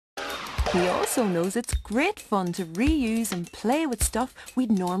He also knows it's great fun to reuse and play with stuff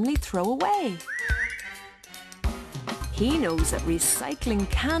we'd normally throw away. He knows that recycling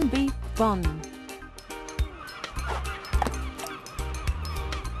can be fun.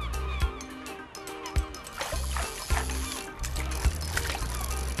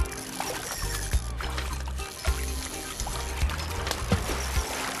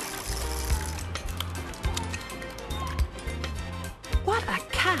 What a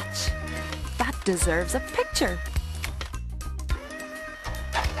catch! That deserves a picture.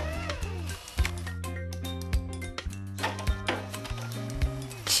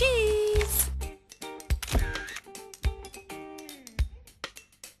 Cheese!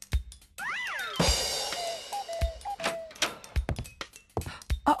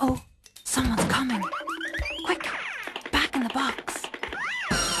 Uh-oh, someone's coming. Quick, back in the box.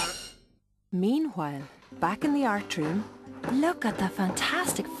 Meanwhile, back in the art room, look at the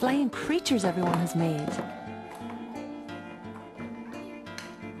fantastic flying creatures everyone has made.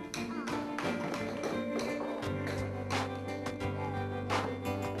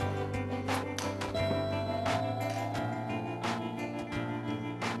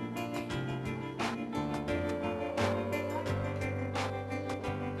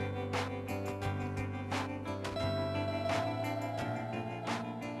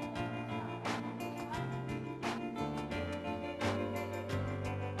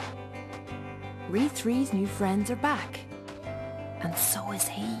 Re3's new friends are back. And so is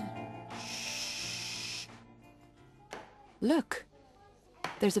he. Shh. Look,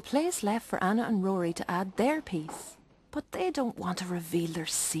 there's a place left for Anna and Rory to add their piece. But they don't want to reveal their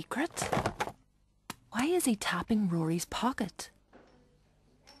secret. Why is he tapping Rory's pocket?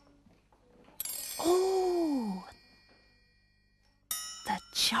 Oh! The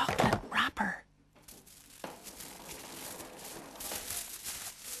chocolate wrapper.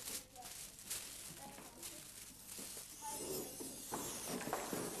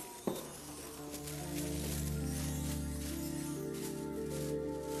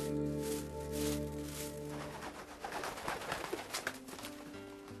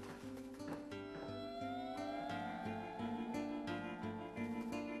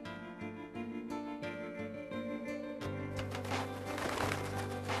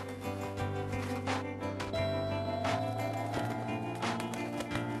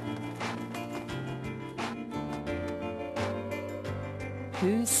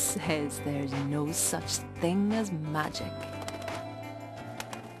 Who says there's no such thing as magic?